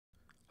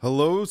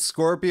Hello,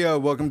 Scorpio.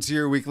 Welcome to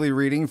your weekly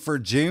reading for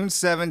June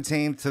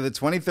 17th to the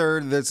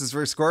 23rd. This is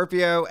for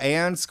Scorpio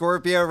and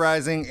Scorpio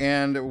rising,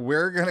 and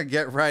we're going to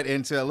get right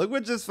into it. Look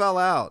what just fell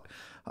out.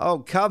 Oh,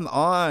 come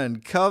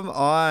on. Come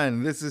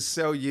on. This is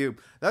so you.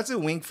 That's a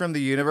wink from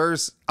the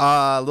universe.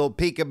 Little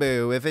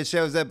peekaboo. If it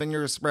shows up in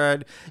your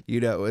spread, you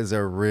know it was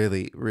a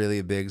really,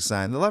 really big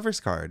sign. The Lover's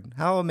card.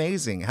 How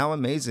amazing. How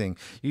amazing.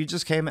 You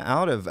just came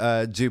out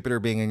of Jupiter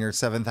being in your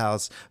 7th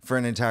house for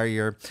an entire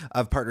year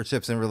of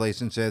partnerships and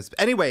relationships.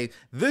 Anyway,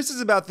 this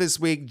is about this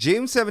week,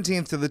 June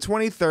 17th to the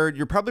 23rd.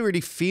 You're probably already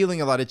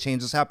feeling a lot of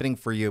changes happening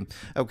for you.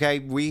 Okay,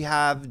 we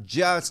have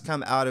just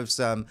come out of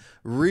some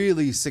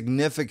really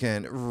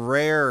significant,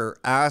 rare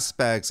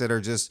aspects that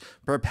are just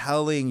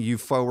propelling you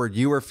forward.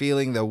 You are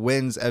feeling the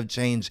winds of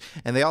change,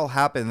 and they all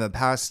happened in the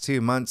past 2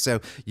 months.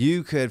 So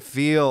you could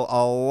feel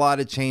a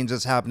lot of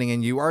changes happening,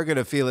 and you are going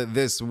to feel it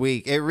this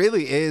week. It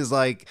really is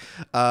like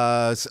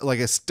a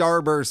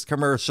Starburst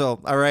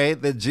commercial. All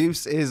right, the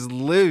juice is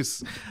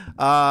loose.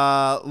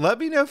 Let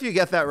me know if you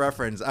get that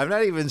reference. I'm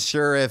not even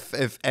sure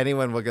if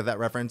anyone will get that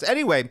reference.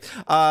 Anyway,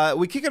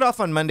 we kick it off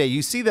on Monday.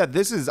 You see that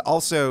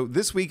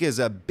this week is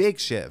a big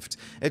shift.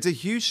 It's a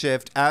huge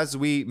shift as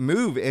we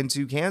move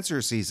into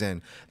Cancer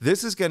season.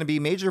 This is going to be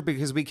major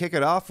because we kick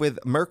it off with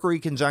Mercury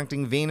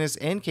conjuncting Venus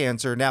in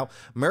Cancer. Now,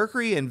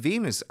 Mercury and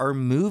Venus are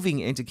moving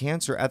into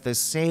Cancer at the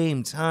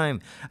same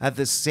time, at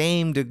the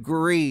same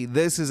degree.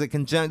 This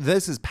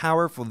is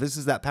powerful. This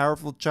is that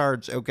powerful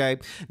charge, okay?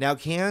 Now,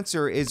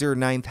 Cancer is your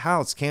 9th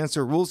house.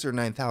 Cancer rules your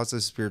 9th house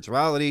of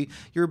spirituality,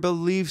 your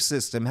belief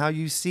system, how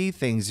you see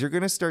things. You're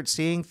going to start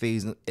seeing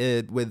things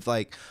with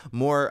like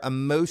more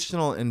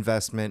emotional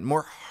investment,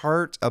 more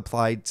heart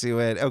applied to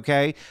it,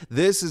 okay?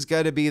 This is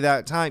going to be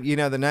that time. You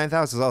know, the 9th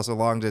house is also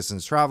long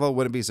distance travel.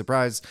 Wouldn't be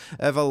surprised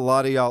if a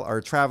lot of y'all are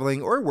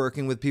traveling or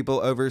working with people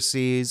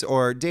overseas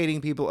or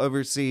dating people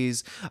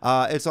overseas.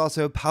 It's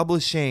also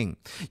publishing.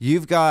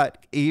 You've got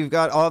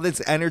all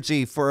this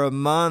energy for a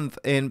month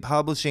in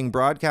publishing,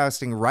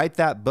 broadcasting. Write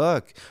that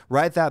book.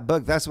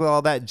 That's what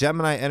all that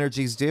Gemini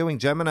energy is doing.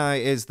 Gemini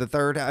is the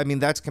third. I mean,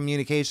 that's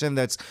communication,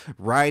 that's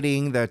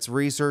writing, that's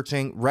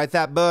researching. Write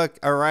that book.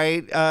 All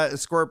right.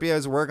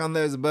 Scorpios, work on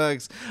those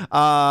books.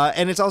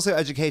 And it's also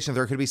education.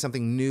 There could be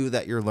something new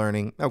that you're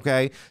learning.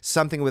 Okay.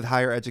 Something with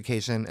higher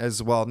education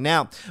as well.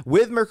 Now,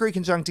 with Mercury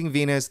conjuncting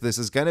Venus, this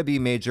is going to be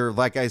major.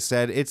 Like I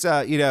said, it's,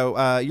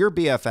 your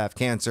BFF,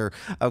 Cancer.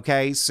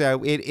 Okay.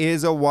 So it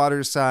is a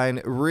water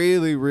sign,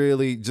 really,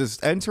 really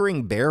just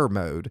entering bear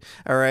mode.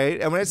 All right.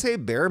 And when I say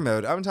bear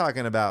mode, I'm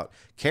talking about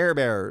Care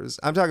Bears.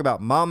 I'm talking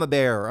about Mama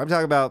Bear. I'm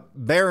talking about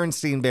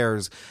Berenstein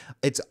Bears.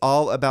 It's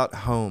all about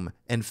home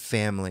and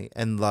family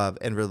and love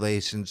and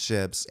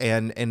relationships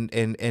and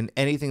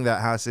anything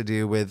that has to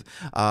do with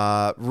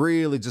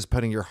really just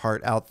putting your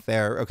heart out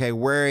there. Okay,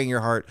 wearing your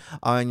heart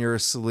on your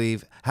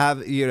sleeve.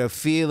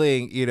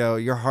 Feeling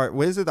your heart.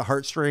 What is it? The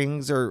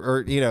heartstrings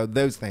or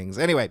those things.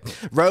 Anyway,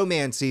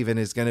 romance even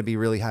is going to be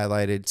really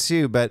highlighted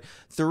too. But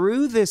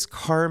through this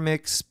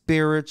karmic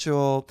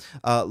spiritual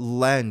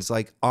lens,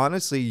 like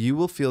honestly, you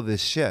will feel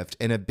this shift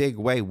in a big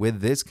way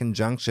with this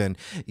conjunction.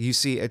 You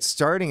see, it's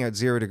starting at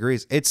 0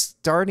 degrees. It's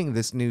starting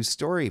this new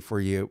story for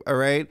you. All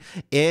right.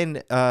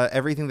 In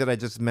everything that I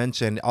just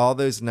mentioned, all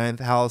those 9th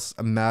house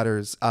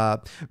matters.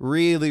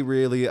 Really,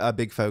 really a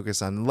big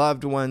focus on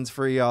loved ones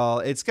for y'all.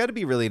 It's got to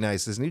be really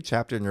nice. This new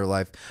chapter in your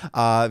life.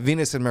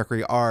 Venus and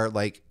Mercury are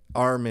like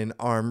arm in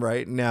arm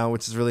right now,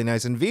 which is really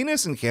nice. And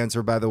Venus in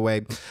Cancer, by the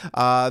way,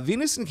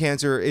 Venus in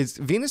Cancer is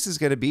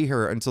going to be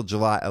here until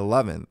July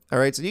 11th. All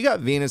right. So you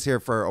got Venus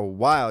here for a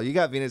while.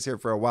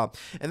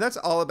 And that's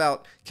all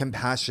about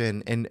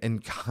compassion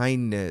and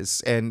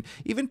kindness and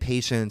even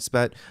patience,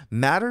 but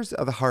matters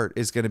of the heart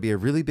is going to be a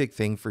really big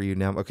thing for you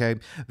now. Okay.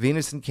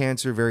 Venus in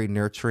Cancer, very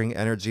nurturing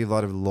energy, a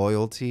lot of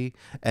loyalty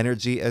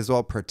energy as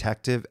well,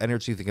 protective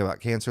energy. Think about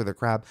Cancer, the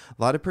crab, a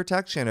lot of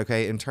protection.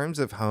 Okay. In terms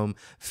of home,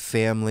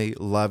 family,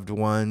 loved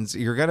ones,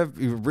 you're going to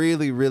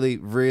really, really,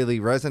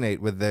 really resonate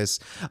with this,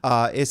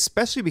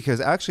 especially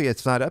because actually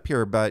it's not up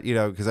here, but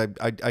because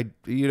I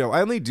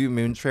only do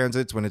moon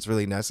transits when it's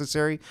really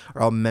necessary,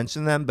 or I'll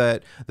mention them,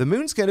 but the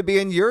moon's going to be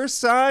in your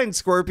sign,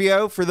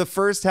 Scorpio, for the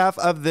first half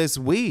of this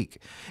week.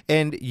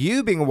 And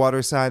you being a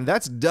water sign,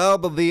 that's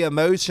double the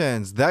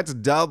emotions.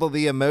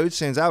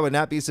 I would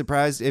not be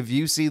surprised if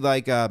you see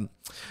like a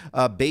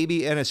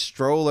baby in a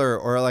stroller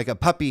or like a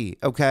puppy,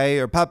 okay,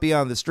 or puppy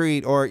on the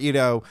street, or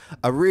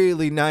a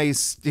really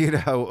nice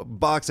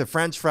box of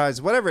French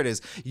fries, whatever it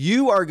is.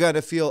 You are going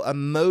to feel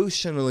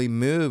emotionally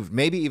moved,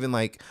 maybe even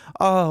like,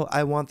 oh,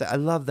 I want that, I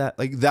love that,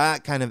 like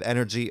that kind of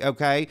energy.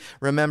 Okay,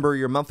 remember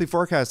your monthly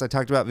forecast, I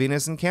talked about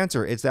Venus and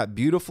Cancer. It's that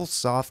beautiful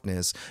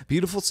softness,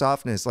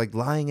 like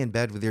lying in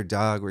bed with your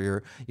dog, or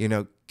your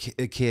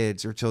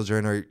kids or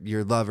children or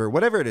your lover,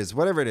 whatever it is,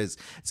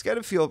 it's got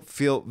to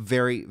feel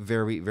very,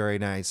 very, very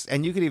nice.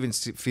 And you could even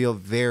feel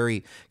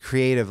very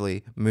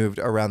creatively moved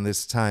around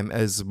this time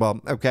as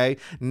well. Okay.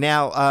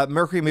 Now,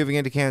 Mercury moving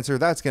into Cancer,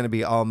 that's going to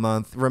be all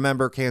month.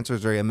 Remember, Cancer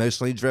is very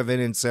emotionally driven.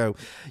 And so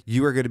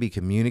you are going to be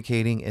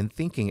communicating and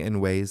thinking in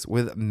ways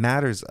with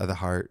matters of the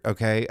heart.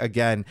 Okay.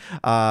 Again,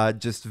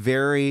 just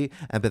very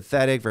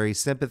empathetic, very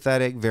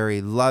sympathetic,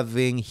 very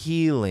loving,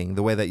 healing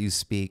the way that you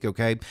speak.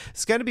 Okay.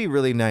 It's going to be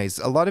really nice.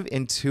 A lot of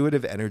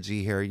intuitive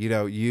energy here. You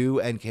know, you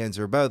and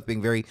Cancer both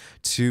being very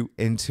two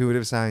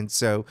intuitive signs.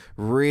 So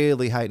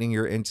really heightening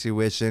your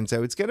intuition.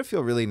 So it's going to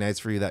feel really nice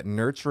for you. That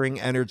nurturing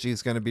energy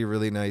is going to be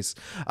really nice.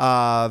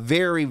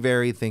 Very,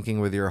 very thinking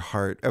with your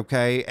heart.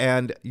 Okay.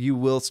 And you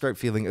will start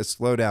feeling a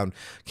slowdown.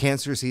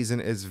 Cancer season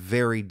is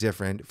very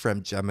different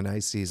from Gemini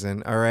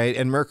season. All right.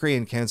 And Mercury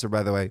in Cancer,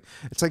 by the way,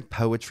 it's like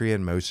poetry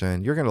in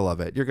motion. You're going to love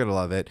it. You're going to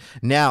love it.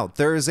 Now,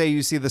 Thursday,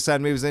 you see the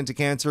sun moves into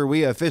Cancer.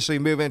 We officially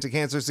move into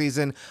Cancer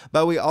season,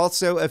 but we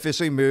also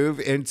officially move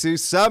into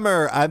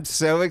summer. I'm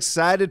so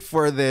excited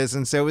for this.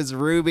 And so is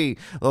Ruby,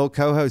 little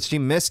co-host. She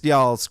missed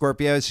y'all,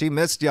 Scorpio. She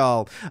missed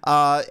y'all.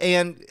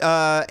 And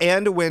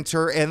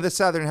winter and the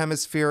southern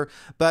hemisphere.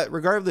 But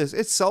regardless,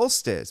 it's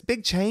solstice.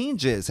 Big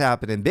changes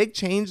happening.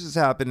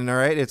 All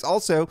right. It's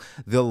also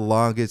the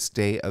longest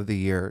day of the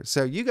year.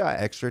 So you got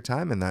extra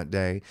time in that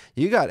day.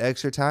 You got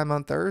extra time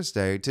on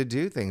Thursday to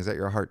do things that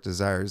your heart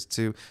desires,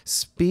 to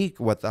speak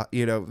what the,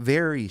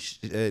 very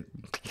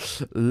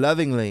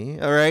lovingly.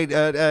 All right.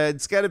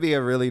 It's got to be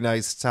a really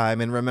nice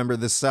time. And remember,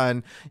 the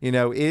sun,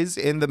 is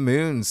in the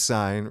moon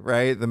sign,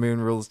 right? The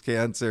moon rules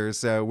Cancer.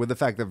 So with the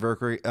fact that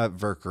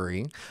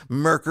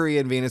Mercury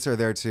and Venus are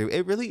there too,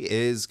 it really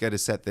is going to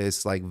set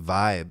this like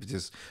vibe,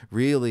 just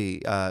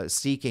really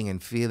seeking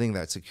and feeling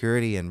that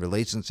security and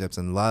relationships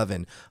and love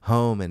and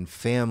home and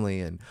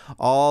family and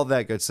all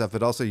that good stuff,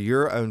 but also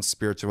your own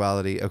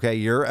spirituality. Okay.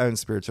 Your own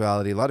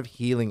spirituality, a lot of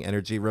healing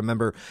energy.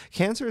 Remember,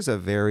 Cancer is a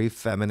very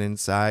feminine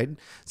side.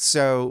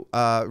 So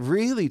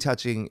really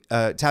tapping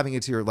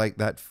into your, like,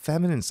 that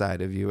feminine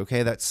side of you.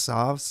 Okay. That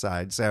soft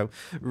side. So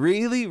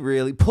really,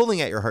 really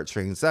pulling at your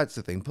heartstrings. That's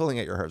the thing. Pulling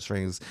at your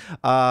heartstrings,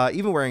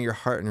 even wearing your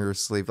heart on your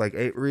sleeve. Like,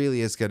 it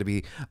really is going to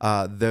be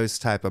those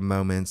type of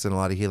moments and a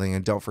lot of healing.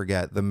 And don't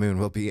forget, the moon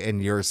will be in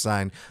your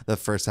sign the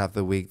first half of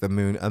the week. The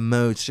moon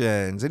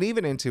emotions and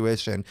even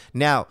intuition.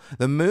 Now,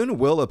 the moon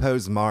will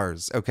oppose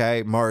Mars.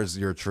 Okay. Mars,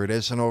 your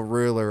traditional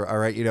ruler. All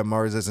right.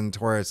 Mars is in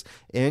Taurus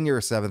in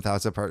your 7th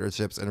house of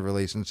partnerships and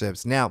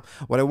relationships. Now,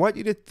 what I want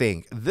you to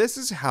think, this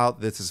is how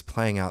this is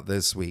playing out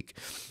this week.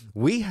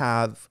 We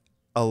have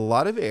a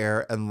lot of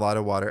air and a lot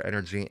of water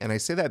energy. And I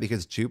say that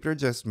because Jupiter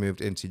just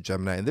moved into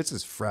Gemini, and this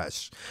is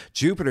fresh.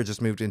 Jupiter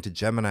just moved into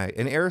Gemini,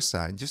 an air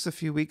sign, just a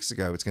few weeks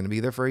ago. It's going to be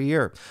there for a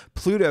year.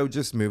 Pluto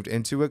just moved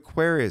into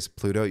Aquarius.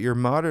 Pluto, your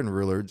modern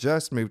ruler,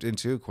 just moved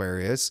into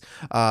Aquarius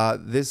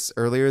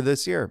earlier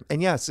this year.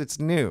 And yes, it's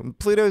new.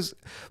 Pluto,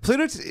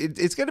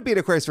 it's going to be in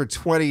Aquarius for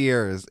 20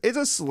 years. It's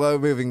a slow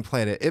moving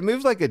planet. It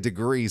moved like a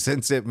degree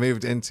since it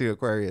moved into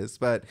Aquarius.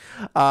 But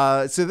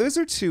so those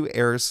are two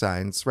air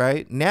signs,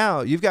 right?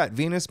 Now you've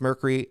got Venus,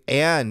 Mercury,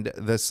 and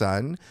the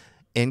sun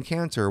in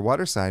Cancer,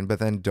 water sign. But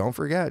then don't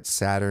forget,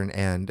 Saturn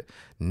and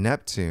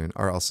Neptune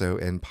are also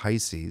in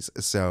Pisces.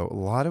 So a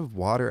lot of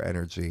water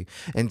energy.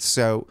 And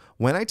so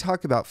when I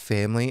talk about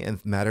family and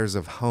matters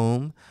of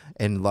home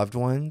and loved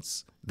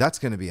ones, that's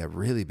going to be a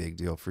really big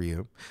deal for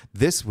you.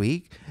 This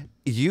week,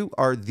 you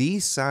are the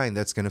sign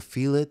that's going to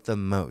feel it the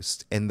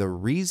most. And the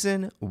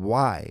reason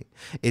why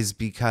is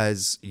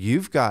because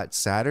you've got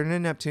Saturn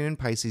and Neptune and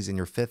Pisces in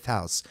your 5th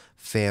house,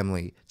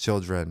 family,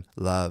 children,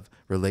 love,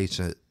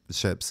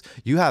 relationships.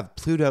 You have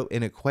Pluto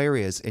in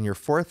Aquarius in your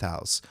 4th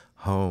house,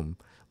 home,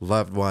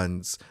 loved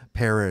ones,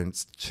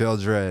 parents,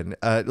 children.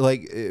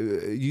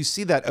 You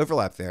see that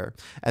overlap there.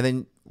 And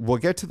then we'll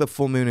get to the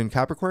full moon in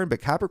Capricorn, but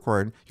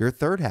Capricorn, your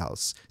 3rd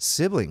house,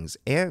 siblings,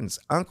 aunts,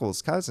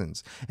 uncles,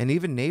 cousins, and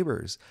even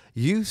neighbors.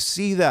 You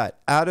see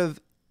that out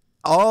of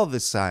all the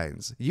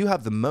signs, you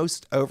have the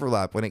most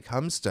overlap when it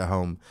comes to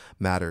home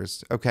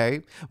matters,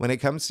 okay? When it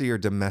comes to your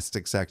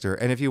domestic sector.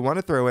 And if you want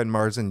to throw in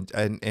Mars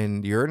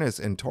and Uranus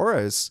and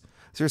Taurus,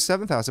 it's your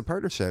 7th house of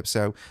partnership.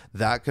 So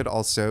that could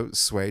also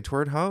sway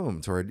toward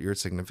home, toward your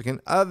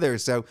significant other.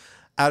 So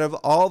out of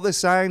all the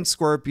signs,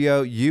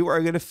 Scorpio, you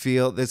are going to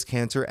feel this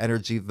Cancer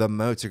energy the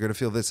most. You're going to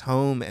feel this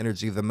home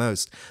energy the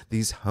most.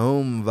 These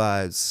home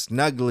vibes,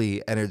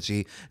 snuggly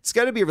energy. It's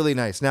going to be really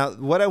nice. Now,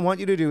 what I want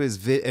you to do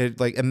is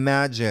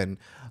imagine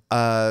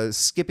a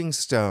skipping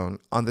stone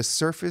on the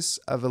surface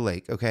of a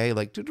lake, okay?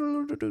 Like,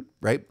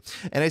 right?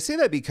 And I say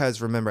that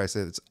because, remember, I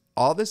said it's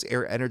all this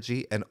air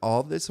energy and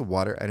all this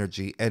water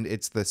energy, and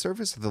it's the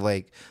surface of the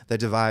lake that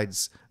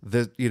divides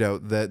the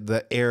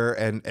air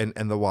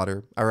and the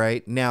water. All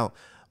right. Now,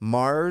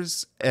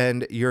 Mars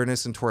and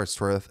Uranus and Taurus.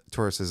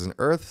 Taurus is an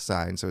earth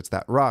sign, so it's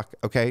that rock.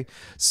 Okay.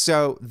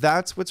 So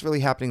that's what's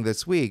really happening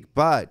this week,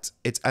 but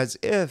it's as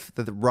if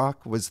the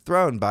rock was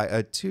thrown by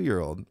a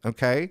 2-year-old.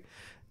 Okay.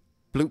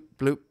 bloop,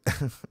 bloop.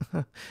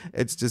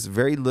 It's just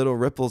very little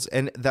ripples.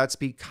 And that's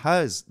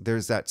because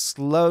there's that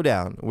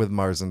slowdown with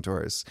Mars and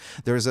Taurus.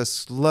 There's a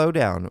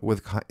slowdown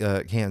with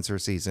Cancer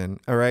season.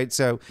 All right.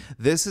 So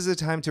this is a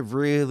time to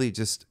really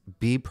just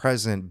be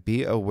present,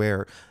 be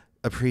aware.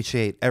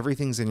 Appreciate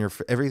everything in your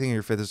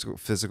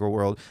physical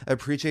world.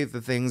 Appreciate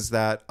the things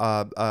that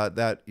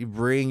that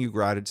bring you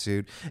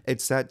gratitude.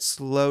 It's that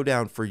slow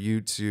down for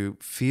you to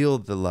feel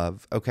the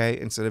love, okay?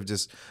 Instead of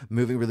just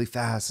moving really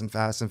fast and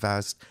fast and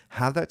fast.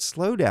 Have that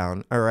slow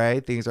down, all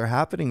right? Things are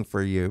happening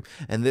for you.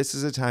 And this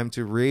is a time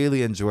to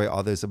really enjoy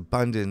all this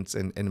abundance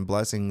and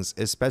blessings,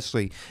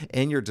 especially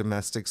in your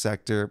domestic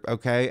sector,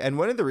 okay? And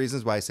one of the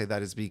reasons why I say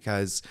that is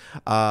because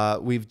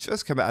we've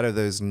just come out of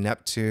those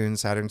Neptune,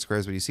 Saturn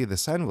squares, where you see the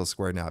sun will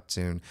square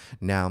Neptune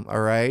now.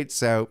 All right.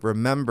 So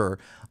remember,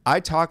 I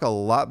talk a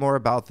lot more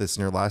about this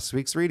in your last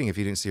week's reading. If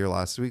you didn't see your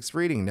last week's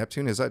reading,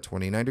 Neptune is at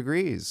 29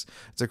 degrees.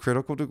 It's a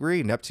critical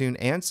degree. Neptune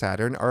and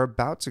Saturn are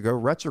about to go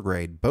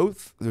retrograde.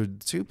 Both the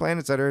two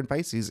planets that are in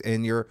Pisces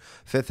in your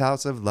fifth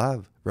house of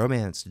love,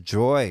 romance,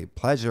 joy,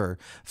 pleasure,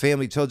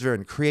 family,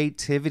 children,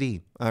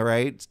 creativity, all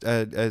right,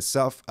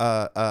 self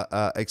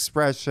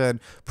expression,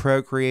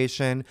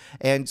 procreation.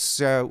 And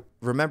so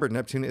remember,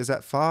 Neptune is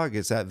that fog,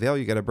 it's that veil.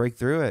 You got to break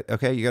through it.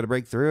 Okay, you got to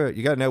break through it.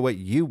 You got to know what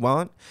you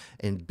want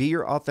and be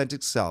your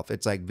authentic self.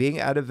 It's like being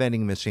at a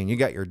vending machine. You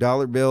got your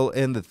dollar bill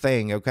in the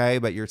thing, okay,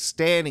 but you're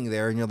standing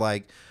there and you're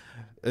like,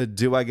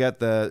 do I get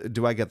the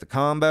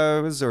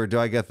combos, or do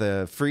I get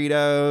the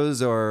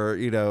Fritos, or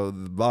the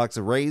box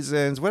of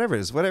raisins, whatever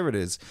it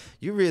is,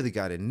 you really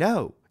got to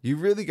know. You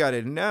really got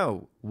to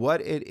know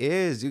what it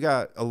is. You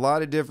got a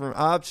lot of different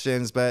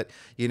options, but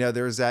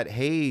there's that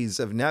haze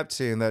of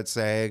Neptune that's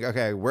saying,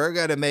 okay, we're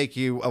going to make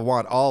you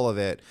want all of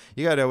it.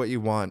 You got to know what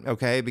you want,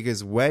 okay?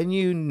 Because when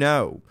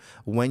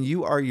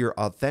you are your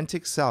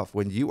authentic self,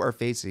 when you are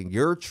facing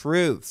your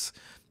truths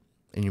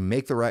and you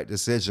make the right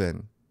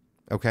decision,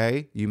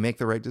 okay, you make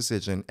the right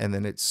decision, and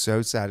then it's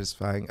so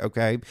satisfying,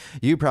 okay?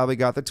 You probably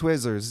got the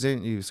Twizzlers,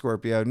 didn't you,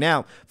 Scorpio?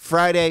 Now,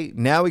 Friday,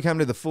 now we come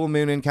to the full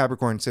moon in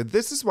Capricorn. So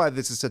this is why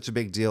this is such a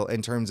big deal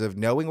in terms of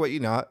knowing what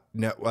you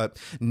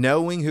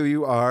knowing who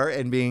you are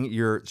and being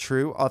your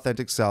true,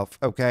 authentic self,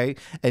 okay?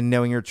 And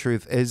knowing your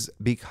truth is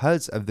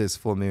because of this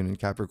full moon in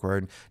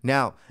Capricorn.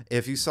 Now,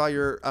 if you saw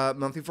your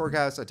monthly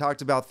forecast, I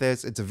talked about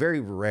this. It's a very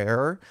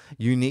rare,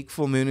 unique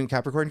full moon in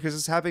Capricorn because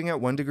it's happening at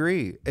 1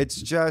 degree.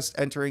 It's just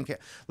entering.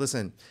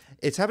 Listen,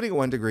 it's happening at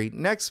 1 degree.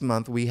 Next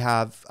month, we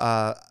have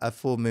a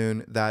full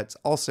moon that's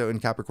also in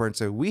Capricorn.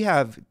 So we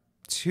have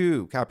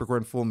 2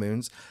 Capricorn full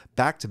moons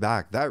back to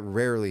back. That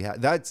rarely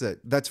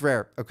that's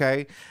rare,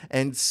 okay?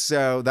 And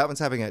so that one's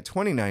happening at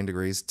 29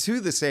 degrees to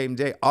the same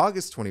day,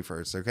 August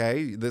 21st,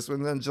 okay? This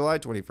one's on July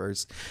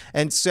 21st.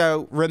 And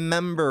so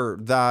remember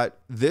that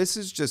this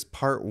is just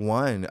part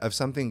 1 of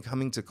something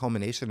coming to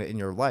culmination in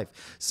your life,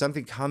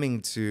 something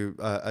coming to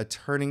a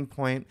turning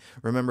point.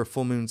 Remember,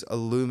 full moons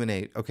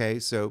illuminate, okay?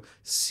 So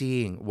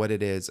seeing what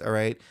it is, all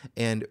right?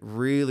 And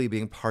really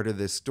being part of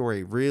this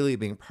story, really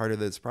being part of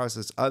this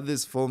process of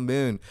this full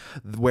moon,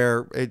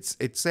 where it's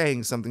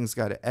saying something's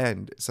got to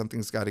end,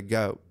 something's got to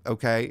go,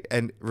 okay?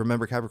 And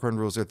remember, Capricorn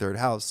rules your 3rd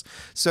house.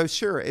 So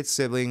sure, it's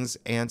siblings,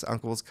 aunts,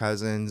 uncles,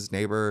 cousins,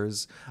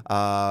 neighbors,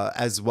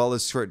 as well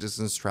as short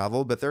distance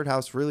travel, but 3rd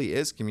house really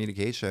is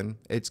communication.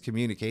 It's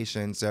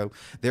communication. So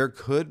there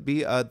could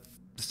be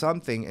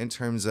something in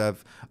terms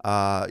of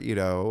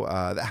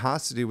that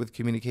has to do with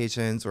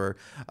communications, or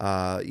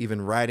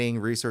even writing,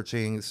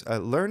 researching,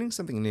 learning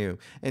something new.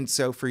 And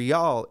so for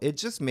y'all, it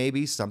just may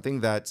be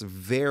something that's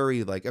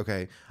very like,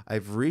 okay,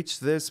 I've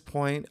reached this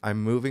point,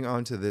 I'm moving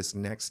on to this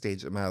next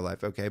stage of my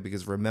life, okay?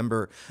 Because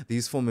remember,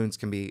 these full moons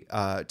can be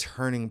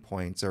turning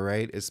points, all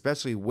right?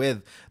 Especially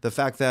with the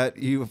fact that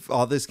you've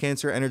all this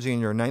Cancer energy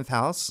in your 9th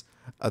house,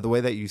 the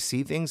way that you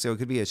see things. So it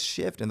could be a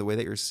shift in the way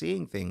that you're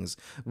seeing things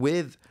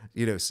with,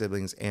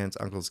 siblings, aunts,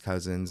 uncles,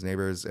 cousins,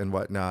 neighbors, and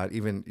whatnot,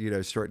 even,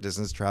 short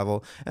distance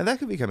travel. And that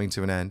could be coming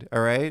to an end.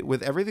 All right.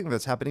 With everything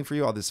that's happening for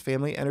you, all this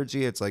family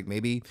energy, it's like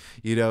maybe,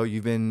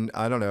 you've been,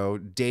 I don't know,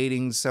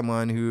 dating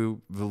someone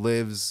who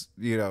lives,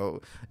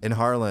 in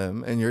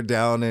Harlem, and you're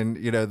down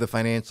in, the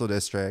financial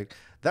district.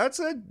 That's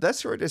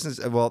short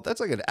distance. Well,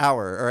 that's like an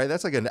hour. All right.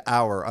 That's like an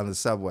hour on the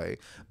subway.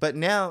 But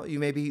now you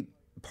may be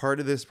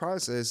part of this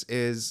process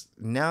is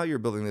now you're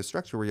building this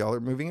structure where y'all are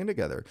moving in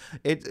together.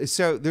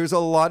 So there's a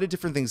lot of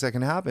different things that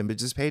can happen, but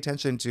just pay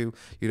attention to,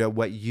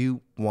 what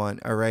you want.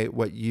 All right.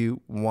 What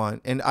you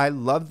want. And I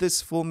love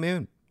this full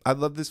moon. I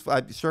love this.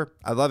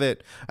 I love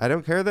it. I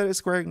don't care that it's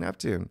squaring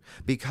Neptune,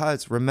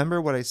 because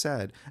remember what I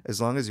said,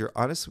 as long as you're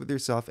honest with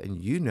yourself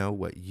and you know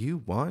what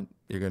you want,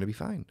 you're going to be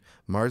fine.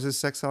 Mars is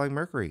sextiling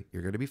Mercury.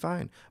 You're going to be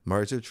fine.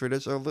 Mars, your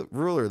traditional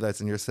ruler,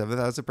 that's in your 7th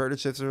house of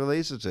partnerships and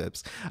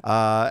relationships.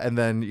 And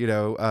then,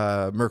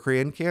 Mercury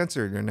in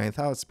Cancer, your 9th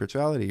house,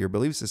 spirituality, your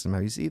belief system, how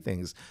you see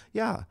things.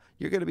 Yeah,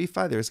 you're going to be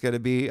fine. There's going to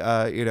be,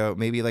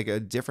 maybe like a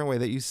different way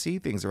that you see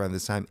things around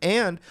this time.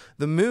 And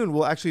the moon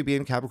will actually be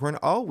in Capricorn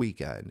all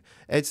weekend.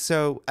 And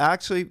so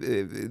actually,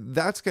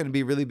 that's going to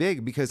be really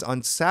big because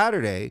on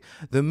Saturday,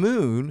 the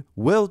moon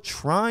will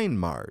trine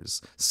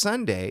Mars.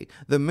 Sunday,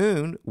 the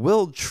moon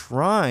will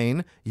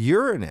trine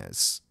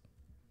Uranus.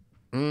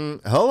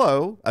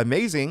 Hello,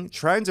 amazing.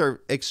 Trines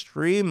are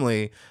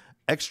extremely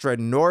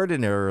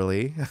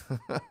extraordinarily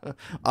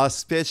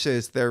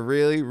auspicious. They're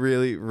really,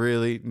 really,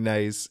 really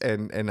nice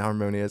and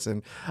harmonious.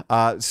 And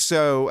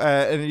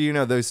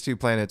those two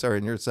planets are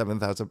in your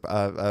 7th house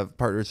of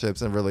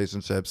partnerships and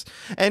relationships.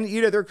 And,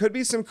 there could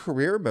be some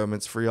career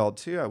moments for y'all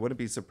too. I wouldn't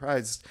be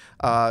surprised.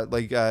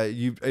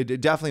 You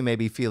definitely may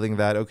be feeling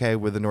that, okay,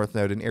 with the North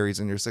Node and Aries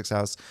in your 6th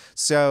house.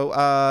 So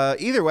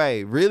either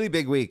way, really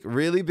big week.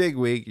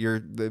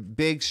 The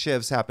big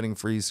shifts happening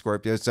for you,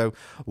 Scorpio. So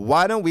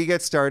why don't we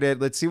get started?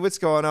 Let's see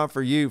what's going on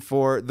for you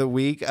for the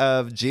week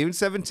of June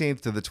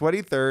 17th to the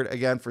 23rd.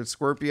 Again, for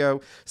Scorpio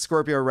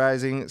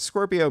rising,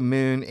 Scorpio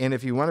moon. And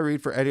if you want to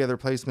read for any other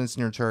placements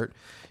in your chart,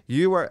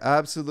 you are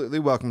absolutely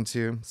welcome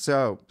to.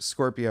 So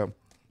Scorpio,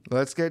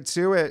 let's get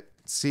to it.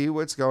 See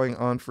what's going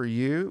on for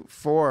you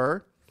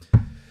for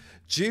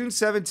June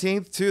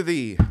 17th to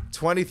the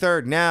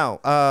 23rd. Now,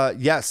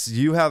 yes,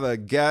 you have a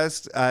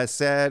guest. I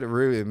said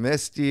Ruby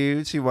missed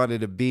you. She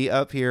wanted to be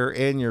up here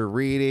in your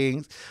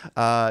readings.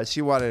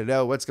 She wanted to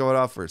know what's going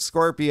on for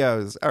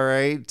Scorpios. All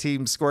right,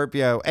 Team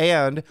Scorpio.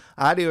 And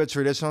I do a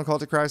traditional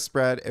Cultic Cross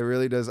spread. It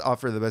really does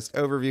offer the best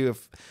overview.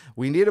 If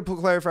we need to pull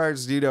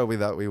clarifiers, you know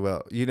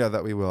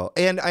that we will.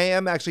 And I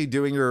am actually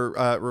doing your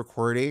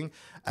recording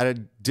at a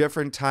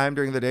different time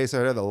during the day, so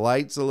I know the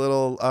light's a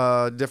little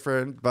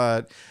different,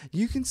 but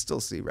you can still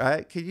see,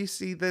 right? Can you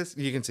see this?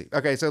 You can see.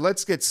 Okay, so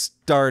let's get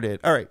started.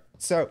 All right,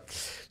 so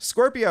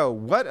Scorpio,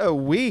 what a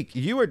week.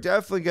 You are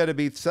definitely going to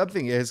be,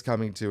 something is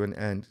coming to an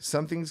end.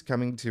 Something's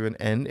coming to an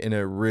end in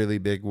a really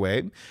big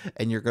way,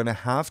 and you're going to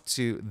have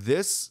to,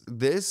 this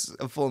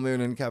full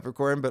moon in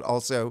Capricorn, but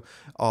also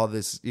all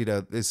this,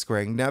 this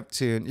squaring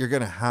Neptune, you're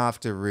going to have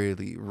to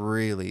really,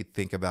 really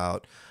think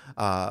about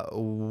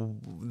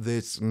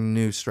this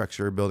new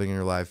structure you're building in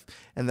your life.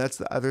 And that's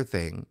the other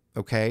thing,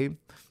 okay?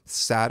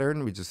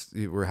 Saturn,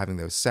 we're having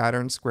those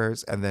Saturn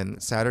squares, and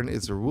then Saturn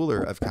is the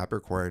ruler of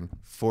Capricorn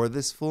for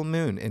this full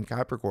moon in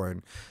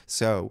Capricorn.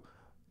 So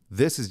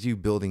this is you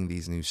building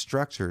these new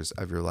structures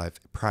of your life,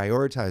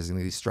 prioritizing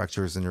these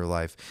structures in your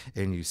life.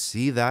 And you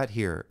see that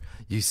here.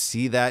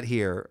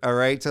 All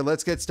right. So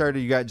let's get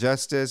started. You got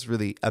justice.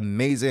 Really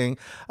amazing.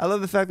 I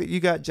love the fact that you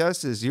got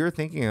justice. You're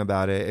thinking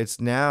about it. It's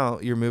now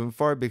you're moving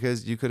forward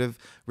because you could have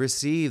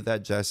received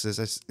that justice.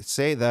 I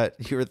say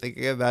that you were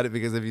thinking about it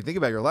because if you think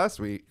about your last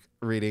week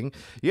reading,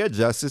 you had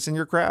justice in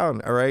your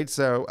crown. All right.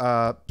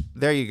 So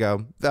there you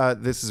go.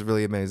 This is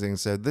really amazing.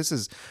 So this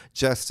is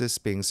justice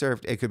being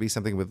served. It could be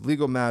something with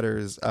legal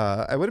matters.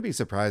 I wouldn't be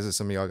surprised if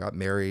some of y'all got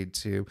married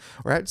to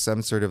or had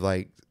some sort of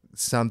like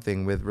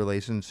something with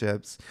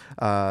relationships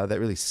that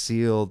really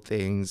sealed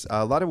things.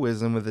 A lot of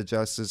wisdom with the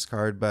justice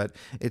card, but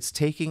it's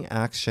taking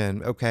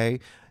action.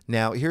 Okay.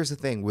 Now, here's the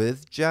thing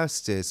with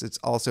justice, it's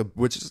also,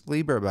 which is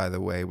Libra, by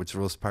the way, which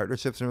rules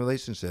partnerships and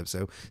relationships.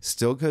 So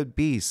still could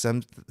be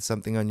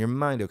something on your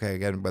mind. Okay.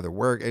 Again, whether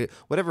work,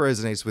 whatever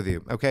resonates with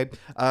you. Okay.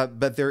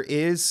 But there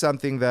is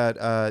something that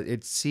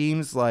it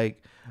seems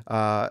like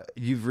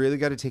you've really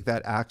got to take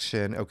that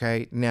action.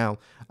 Okay. Now,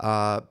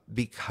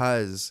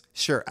 because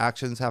sure,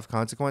 actions have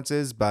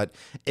consequences, but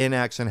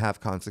inaction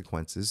have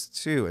consequences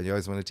too. And you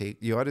always want to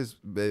you always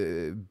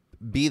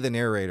be the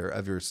narrator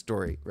of your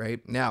story, right?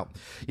 Now,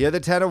 you have the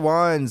 10 of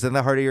Wands and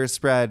the heart of your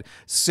spread.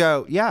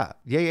 So yeah.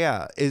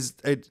 Is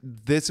it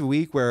this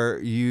week where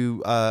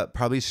you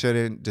probably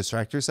shouldn't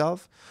distract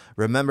yourself?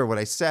 Remember what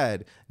I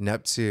said.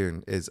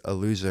 Neptune is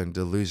illusion,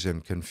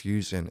 delusion,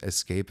 confusion,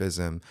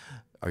 escapism.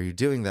 Are you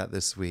doing that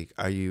this week?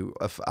 Are you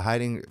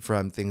hiding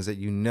from things that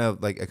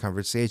like a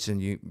conversation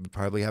you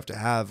probably have to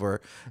have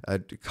or a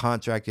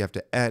contract you have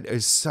to end?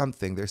 There's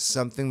something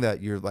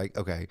that you're like,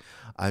 okay,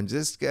 I'm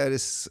just going to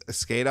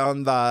skate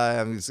on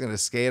by.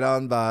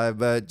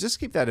 But just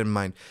keep that in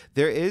mind.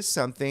 There is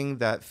something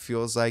that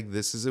feels like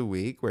this is a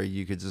week where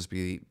you could just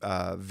be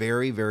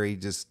very, very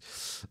just,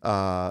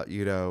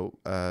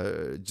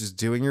 just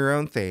doing your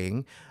own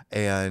thing.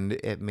 And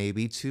it may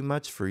be too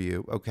much for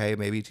you, okay? It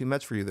may be too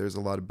much for you. There's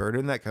a lot of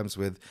burden that comes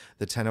with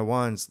the 10 of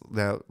Wands.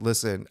 Now,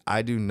 listen,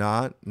 I do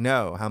not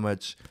know how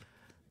much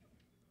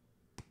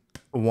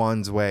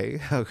Wands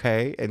weigh,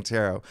 okay, in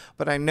tarot,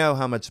 but I know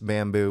how much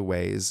bamboo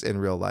weighs in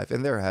real life,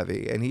 and they're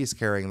heavy, and he's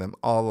carrying them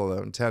all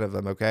alone, 10 of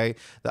them, okay?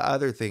 The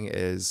other thing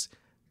is,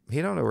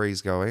 he don't know where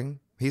he's going.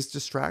 He's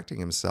distracting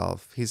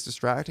himself.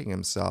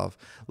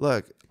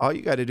 Look, all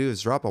you got to do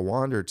is drop a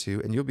wand or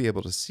two, and you'll be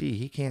able to see.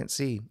 He can't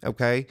see,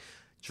 okay?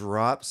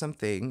 Drop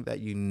something that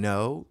you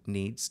know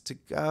needs to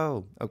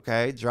go,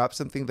 okay? Drop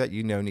something that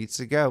you know needs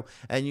to go.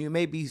 And you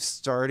may be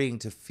starting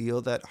to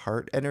feel that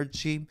heart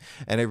energy.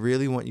 And I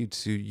really want you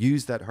to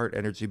use that heart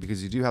energy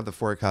because you do have the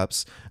Four of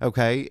Cups,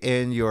 okay,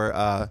 in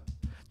your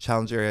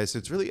challenge area. So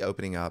it's really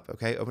opening up,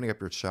 okay? Opening up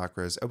your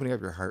chakras, opening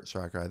up your heart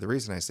chakra. The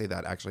reason I say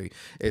that actually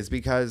is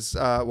because,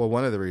 well,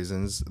 one of the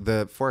reasons,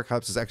 the Four of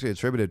Cups is actually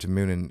attributed to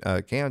Moon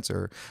and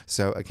Cancer.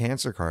 So a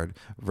Cancer card,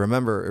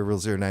 remember, it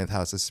rules your ninth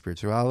house of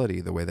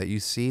spirituality, the way that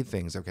you see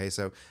things, okay?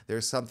 So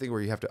there's something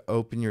where you have to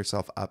open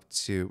yourself up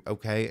to,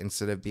 okay,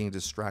 instead of being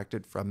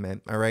distracted from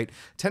it, all right?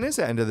 10 is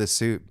the end of the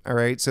suit, all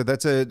right? So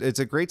it's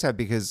a great time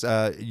because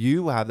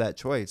you have that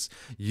choice.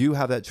 You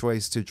have that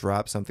choice to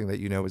drop something that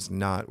you know is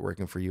not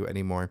working for you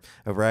anymore.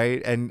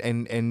 Right. And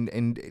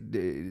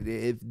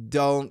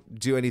don't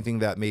do anything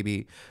that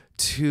maybe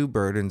too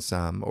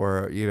burdensome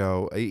or, you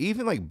know,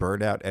 even like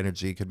burnout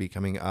energy could be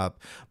coming up.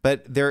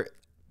 But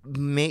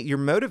your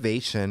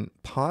motivation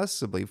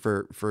possibly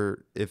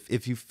for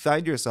if you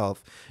find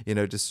yourself, you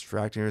know,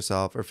 distracting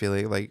yourself or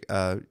feeling like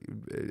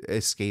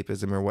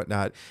escapism or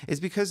whatnot, is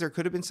because there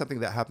could have been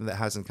something that happened that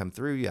hasn't come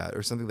through yet,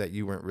 or something that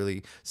you weren't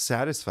really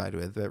satisfied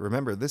with. But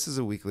remember, this is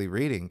a weekly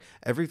reading.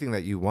 Everything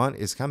that you want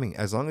is coming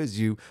as long as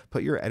you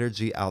put your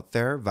energy out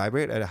there,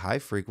 vibrate at a high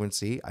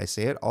frequency. I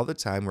say it all the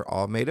time, we're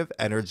all made of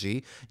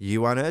energy.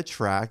 You want to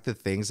attract the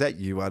things that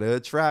you want to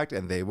attract,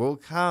 and they will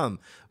come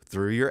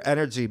through your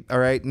energy. All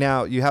right.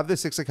 Now you have the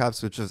Six of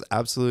Cups, which is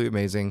absolutely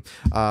amazing.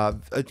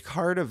 A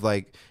card of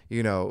like,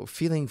 you know,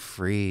 feeling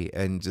free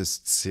and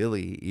just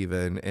silly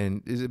even.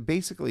 And is it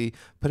basically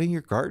putting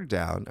your guard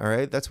down. All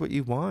right. That's what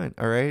you want.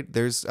 All right.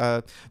 There's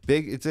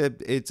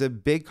it's a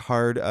big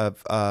card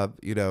of,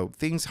 you know,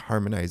 things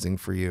harmonizing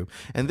for you.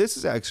 And this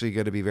is actually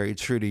going to be very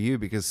true to you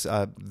because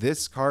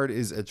this card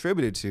is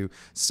attributed to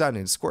Sun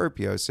in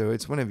Scorpio. So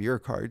it's one of your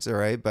cards. All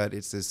right. But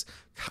it's this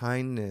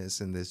kindness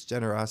and this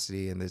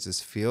generosity and there's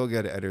this feel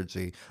good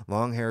energy.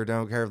 Long hair,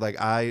 don't care. Like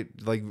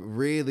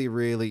really,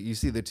 really, you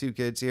see the two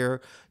kids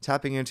here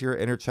tapping into your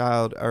inner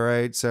child. All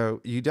right.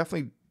 So you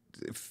definitely,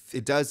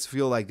 it does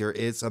feel like there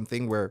is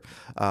something where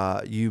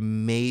you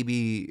may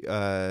be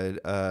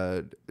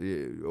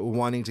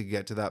wanting to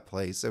get to that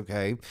place,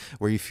 okay,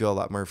 where you feel a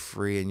lot more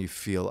free and you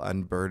feel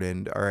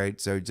unburdened. All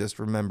right. So just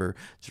remember,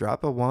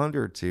 drop a wand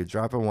or two.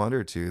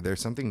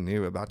 There's something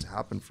new about to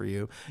happen for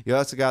you. You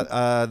also got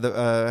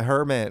the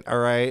Hermit, all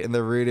right, in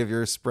the root of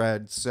your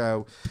spread.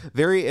 So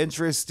very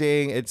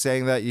interesting. It's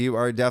saying that you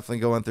are definitely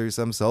going through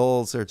some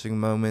soul searching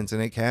moments,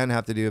 and it can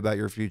have to do about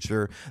your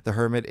future. The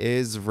Hermit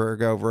is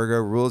Virgo.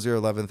 Virgo rules your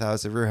 11th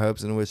house of your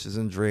hopes and wishes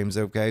and dreams,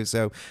 okay?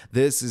 So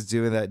this is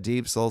doing that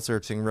deep soul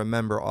searching.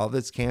 Remember, all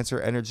this Cancer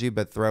energy,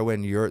 but throw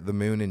in the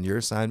moon in your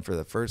sign for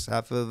the first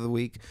half of the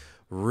week.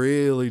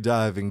 Really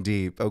diving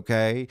deep,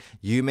 okay?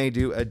 You may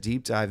do a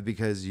deep dive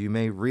because you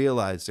may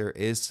realize there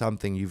is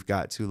something you've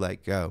got to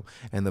let go,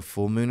 and the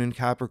full moon in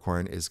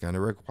Capricorn is going to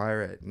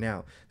require it.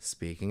 Now,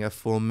 speaking of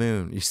full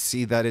moon, you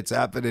see that it's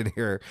happening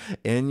here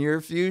in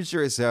your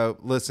future. So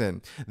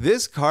listen,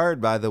 this card,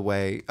 by the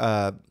way,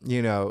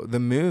 you know, the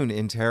moon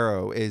in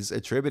tarot is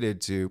attributed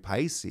to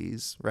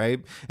Pisces, right?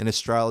 In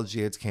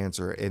astrology, it's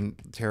Cancer. In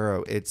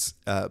tarot, it's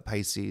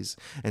Pisces.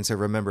 And so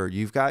remember,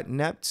 you've got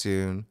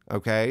Neptune,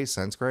 okay?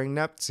 Sun squaring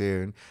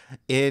Neptune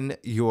in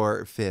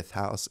your 5th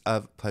house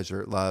of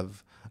pleasure,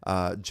 love,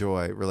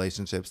 joy,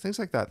 relationships, things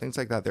like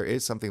that. There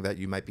is something that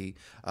you might be,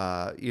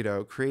 you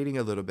know, creating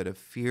a little bit of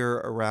fear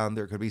around.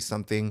 There could be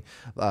something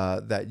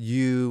that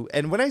you,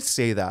 and when I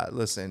say that,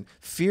 listen,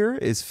 fear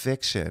is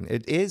fiction.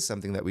 It is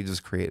something that we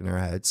just create in our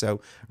head. So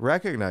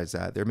recognize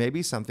that there may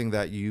be something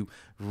that you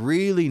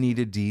really need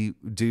to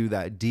do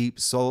that deep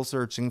soul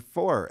searching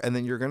for, and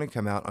then you're going to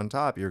come out on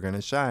top. You're going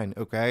to shine.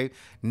 Okay.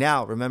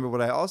 Now, remember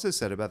what I also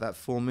said about that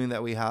full moon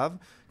that we have,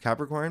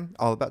 Capricorn,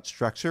 all about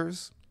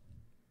structures.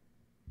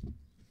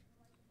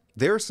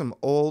 There are some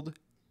old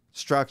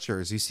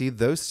structures. You see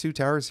those two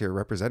towers here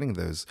representing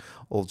those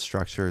old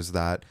structures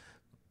that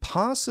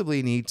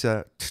possibly need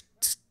to,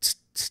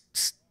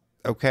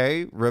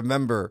 okay?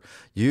 Remember,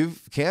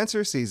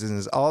 Cancer season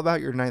is all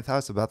about your 9th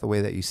house, about the way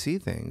that you see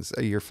things,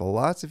 your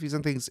philosophies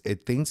and things.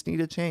 Things need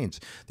to change.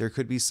 There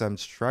could be some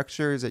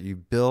structures that you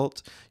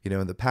built, you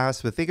know, in the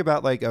past, but think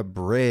about like a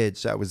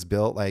bridge that was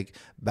built like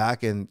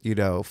back in, you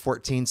know,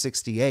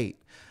 1468.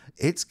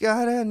 It's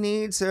gotta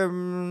need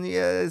some,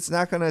 it's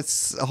not gonna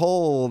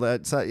hold.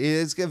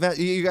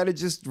 You gotta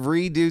just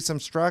redo some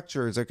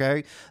structures,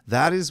 okay?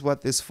 That is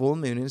what this full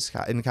moon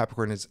in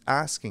Capricorn is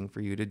asking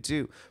for you to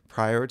do.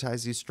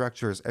 Prioritize these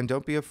structures and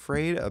don't be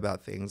afraid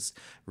about things.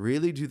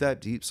 Really do that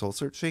deep soul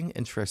searching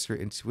and trust your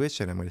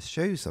intuition. I'm going to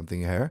show you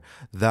something here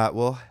that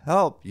will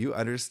help you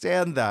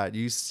understand that.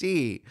 You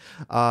see,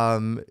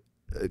 the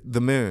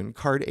moon,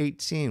 card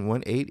 18,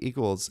 1 8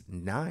 equals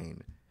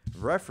 9,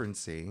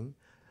 referencing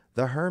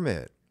the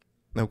Hermit.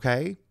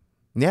 Okay.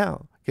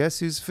 Now, guess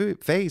whose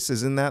face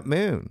is in that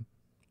moon?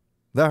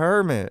 The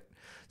Hermit.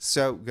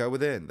 So go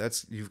within.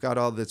 You've got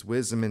all this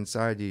wisdom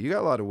inside you. You got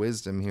a lot of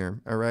wisdom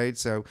here. All right.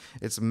 So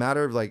it's a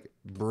matter of like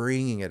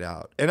bringing it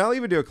out. And I'll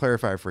even do a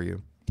clarifier for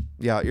you.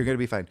 Yeah, you're going to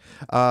be fine.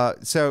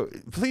 So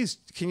please,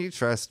 can you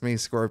trust me,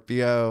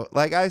 Scorpio?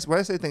 Like when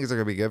I say things are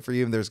going to be good for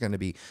you, and there's going to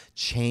be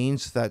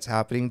change that's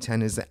happening.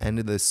 10 is the end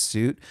of the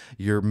suit.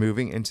 You're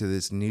moving into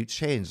this new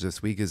change.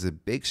 This week is a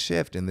big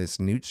shift in this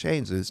new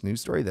change, this new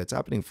story that's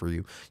happening for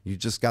you. You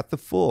just got the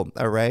Fool,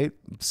 all right?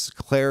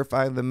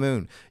 Clarifying the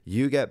moon.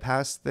 You get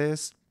past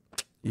this,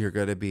 you're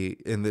going to be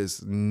in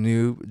this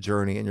new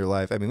journey in your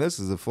life. I mean, this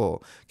is a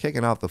Fool,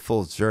 kicking off the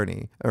Fool's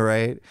journey. All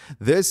right.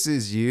 This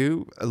is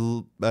you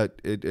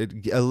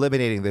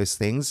eliminating those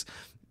things,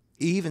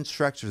 even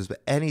structures,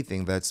 but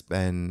anything that's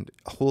been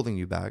holding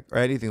you back or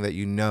anything that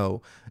you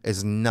know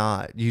is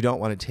not, you don't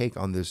want to take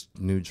on this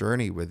new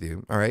journey with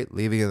you. All right.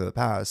 Leaving it in the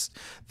past.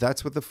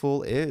 That's what the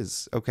Fool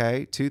is.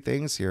 Okay. Two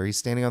things here. He's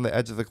standing on the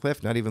edge of the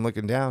cliff, not even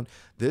looking down.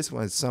 This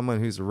one's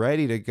someone who's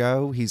ready to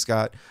go. He's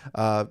got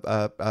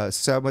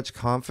so much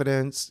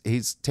confidence.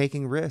 He's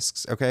taking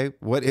risks. Okay.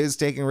 What is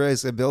taking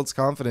risks? It builds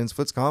confidence.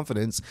 What's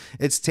confidence?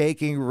 It's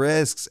taking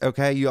risks.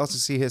 Okay. You also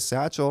see his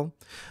satchel.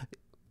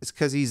 It's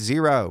because he's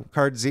zero,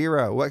 card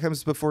zero. What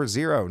comes before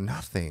zero?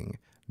 Nothing.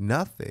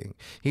 Nothing.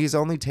 He's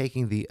only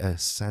taking the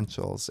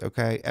essentials,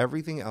 okay?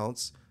 Everything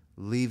else,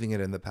 leaving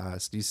it in the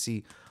past. You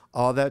see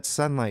all that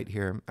sunlight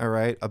here, all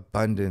right?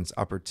 Abundance,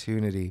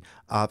 opportunity,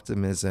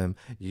 optimism.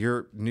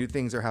 Your new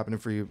things are happening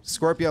for you.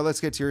 Scorpio,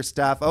 let's get to your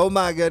stuff. Oh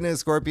my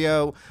goodness,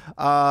 Scorpio.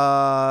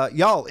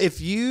 Y'all,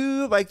 if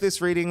you like this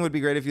reading, would be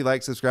great if you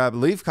like, subscribe,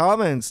 leave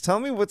comments. Tell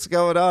me what's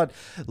going on.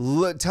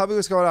 Tell me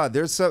what's going on.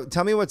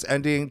 Tell me what's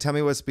ending. Tell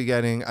me what's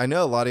beginning. I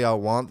know a lot of y'all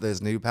want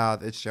this new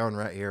path. It's shown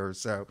right here.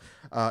 So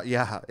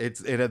yeah,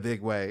 it's in a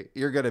big way.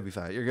 You're going to be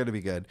fine. You're going to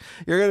be good.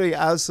 You're going to be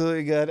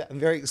absolutely good. I'm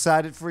very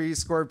excited for you,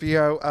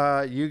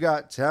 Scorpio. You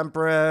got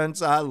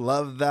temperance. I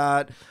love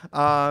that.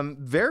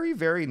 Very,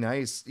 very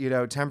nice. You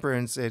know,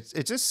 temperance. It's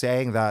just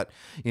saying that,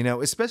 you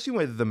know, especially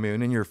with the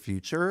moon in your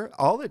future,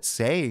 all it's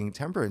saying,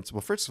 temperance.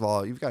 Well, first of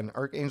all, you've got an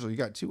archangel. You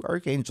got two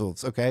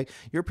archangels. Okay.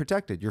 You're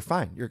protected. You're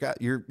fine.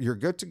 You're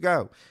good to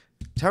go.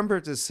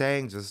 Temperance is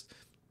saying just,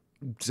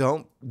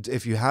 don't,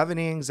 if you have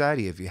any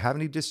anxiety, if you have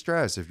any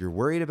distress, if you're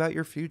worried about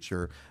your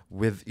future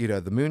with, you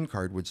know, the moon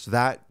card, which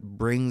that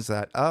brings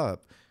that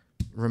up,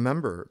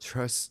 remember,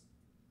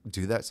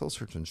 do that soul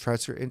searching,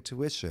 trust your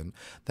intuition.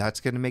 That's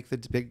going to make the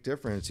big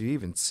difference. You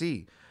even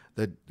see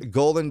the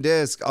golden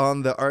disc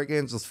on the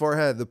archangel's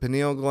forehead, the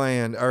pineal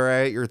gland, all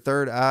right, your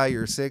third eye,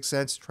 your sixth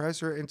sense,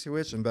 trust your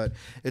intuition. But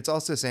it's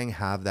also saying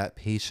have that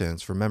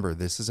patience. Remember,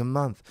 this is a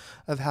month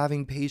of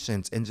having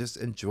patience and just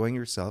enjoying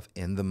yourself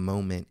in the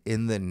moment,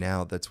 in the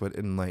now. That's what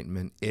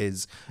enlightenment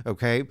is,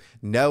 okay?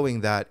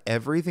 Knowing that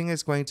everything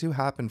is going to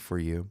happen for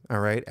you, all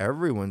right?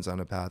 Everyone's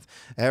on a path.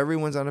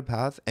 Everyone's on a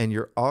path, and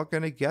you're all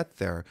going to get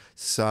there.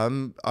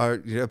 Some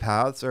are, you know,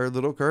 paths are a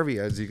little curvy,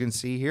 as you can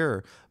see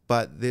here.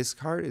 But this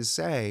card is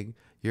saying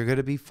you're going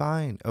to be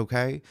fine,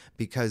 okay?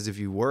 Because if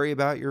you worry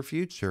about your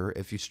future,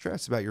 if you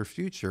stress about your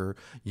future,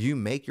 you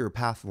make your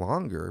path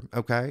longer,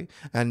 okay?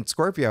 And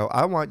Scorpio,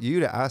 I want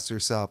you to ask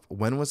yourself,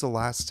 when was the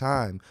last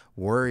time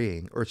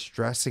worrying or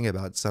stressing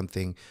about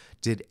something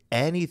did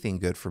anything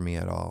good for me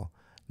at all?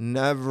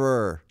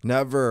 Never,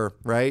 never,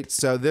 right?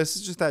 So this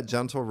is just that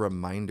gentle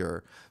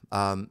reminder.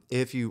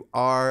 If you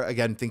are,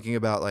 again, thinking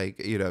about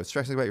like, you know,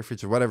 stressing about your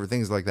future, whatever,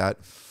 things like that,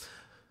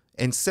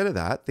 instead of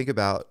that, think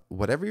about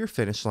whatever your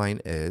finish line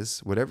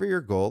is, whatever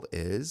your goal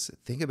is,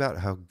 think about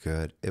how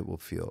good it will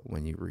feel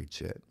when you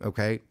reach it.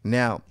 Okay.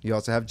 Now, you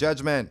also have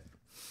judgment.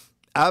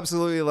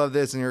 Absolutely love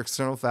this. And your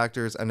external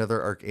factors,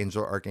 another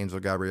Archangel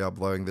Gabriel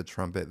blowing the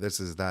trumpet. This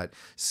is that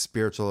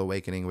spiritual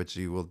awakening, which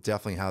you will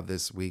definitely have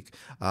this week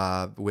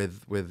even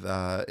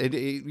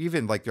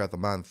like throughout the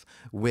month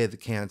with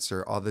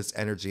Cancer, all this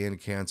energy in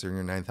Cancer in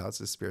your ninth house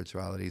is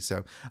spirituality.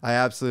 So I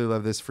absolutely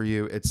love this for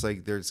you. It's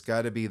like there's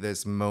got to be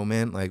this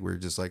moment like we're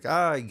just like,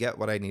 I get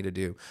what I need to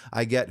do.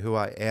 I get who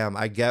I am.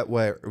 I get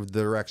what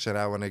direction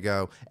I want to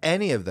go.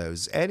 Any of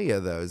those,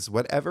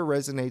 whatever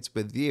resonates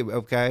with you.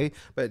 Okay.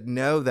 But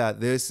know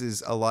that this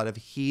is a lot of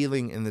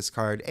healing in this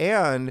card,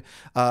 and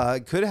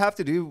could have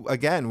to do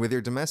again with your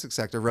domestic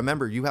sector.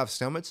 Remember, you have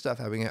so much stuff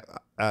happening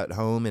at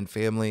home and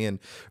family and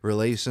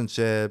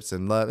relationships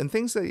and love and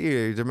things that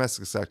your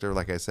domestic sector,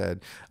 like I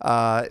said,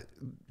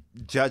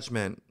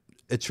 judgment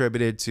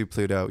attributed to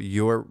Pluto,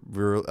 your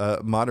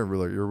modern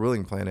ruler, your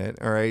ruling planet.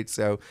 All right.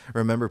 So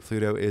remember,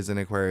 Pluto is in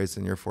Aquarius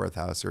in your fourth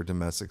house or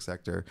domestic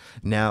sector.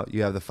 Now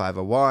you have the Five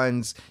of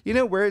Wands. You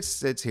know where it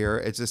sits here.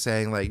 It's just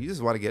saying like you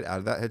just want to get out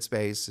of that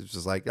headspace. It's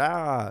just like,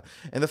 and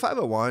the Five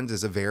of Wands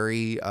is a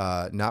very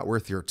not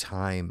worth your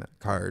time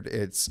card.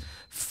 It's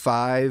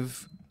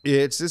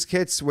just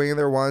kids swinging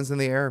their wands in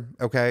the air.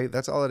 Okay.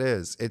 That's all it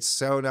is. It's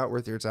so not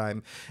worth your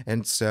time.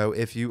 And so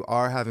if you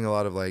are having a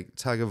lot of like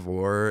tug of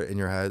war in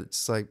your head,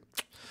 it's like,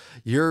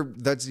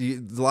 that's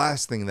the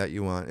last thing that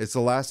you want. It's the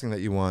last thing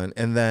that you want.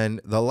 And then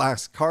the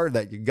last card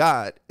that you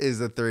got is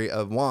the Three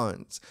of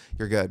Wands.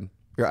 You're good.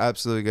 You're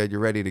absolutely good.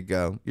 You're ready to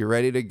go. You're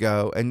ready to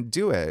go and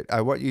do it.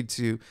 I want you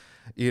to,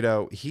 you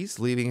know, he's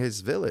leaving his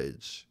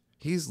village.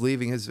 He's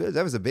leaving his village.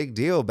 That was a big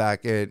deal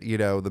back in, you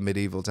know, the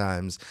medieval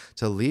times,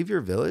 to leave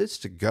your village,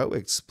 to go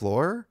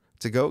explore.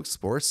 to go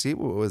explore, see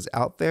what was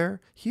out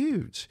there.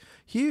 Huge,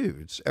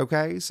 huge.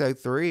 Okay. So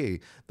 3,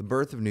 the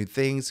birth of new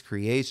things,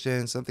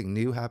 creation, something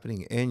new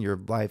happening in your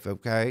life.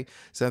 Okay.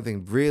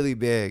 Something really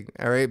big.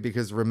 All right.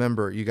 Because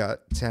remember, you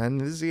got 10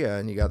 this year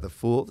and you got the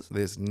Fool,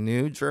 this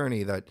new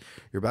journey that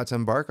you're about to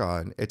embark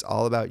on. It's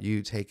all about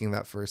you taking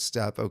that first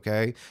step.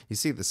 Okay. You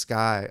see the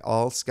sky,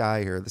 all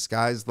sky here. The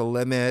sky's the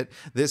limit.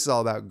 This is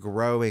all about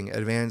growing,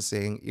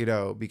 advancing,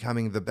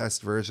 becoming the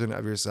best version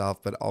of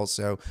yourself, but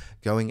also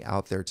going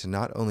out there to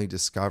not only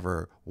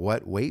discover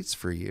what waits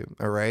for you.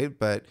 All right.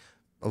 But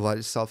a lot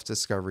of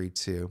self-discovery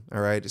too, all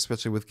right,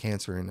 especially with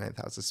Cancer in 9th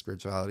house of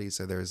spirituality.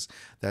 So there's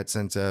that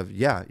sense of,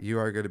 you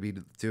are going to be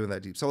doing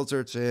that deep soul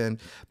searching,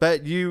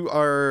 but you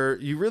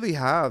really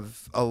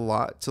have a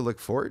lot to look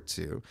forward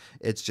to.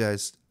 It's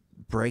just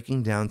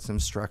breaking down some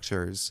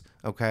structures,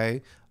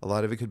 okay? A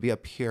lot of it could be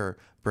up here,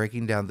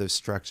 breaking down those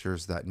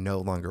structures that no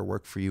longer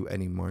work for you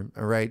anymore.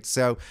 All right.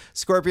 So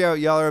Scorpio,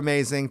 y'all are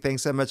amazing.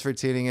 Thanks so much for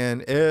tuning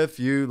in. If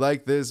you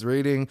like this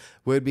reading,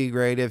 would be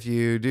great if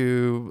you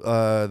do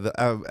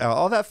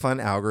all that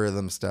fun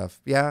algorithm stuff.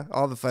 Yeah,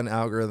 all the fun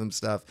algorithm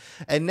stuff.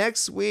 And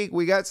next week,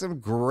 we got some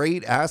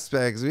great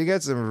aspects. We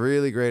got some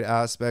really great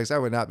aspects. I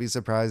would not be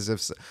surprised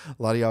if a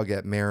lot of y'all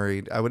get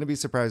married. I wouldn't be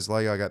surprised if a lot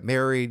of y'all got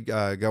married,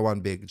 go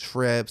on big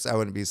trips. I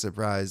wouldn't be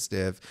surprised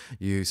if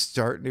you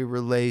start new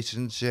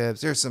relationships.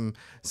 There's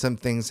some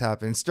things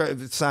happen.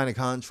 Sign a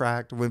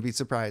contract. Wouldn't be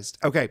surprised.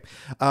 Okay.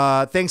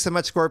 Thanks so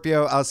much,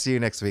 Scorpio. I'll see you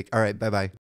next week. All right. Bye-bye.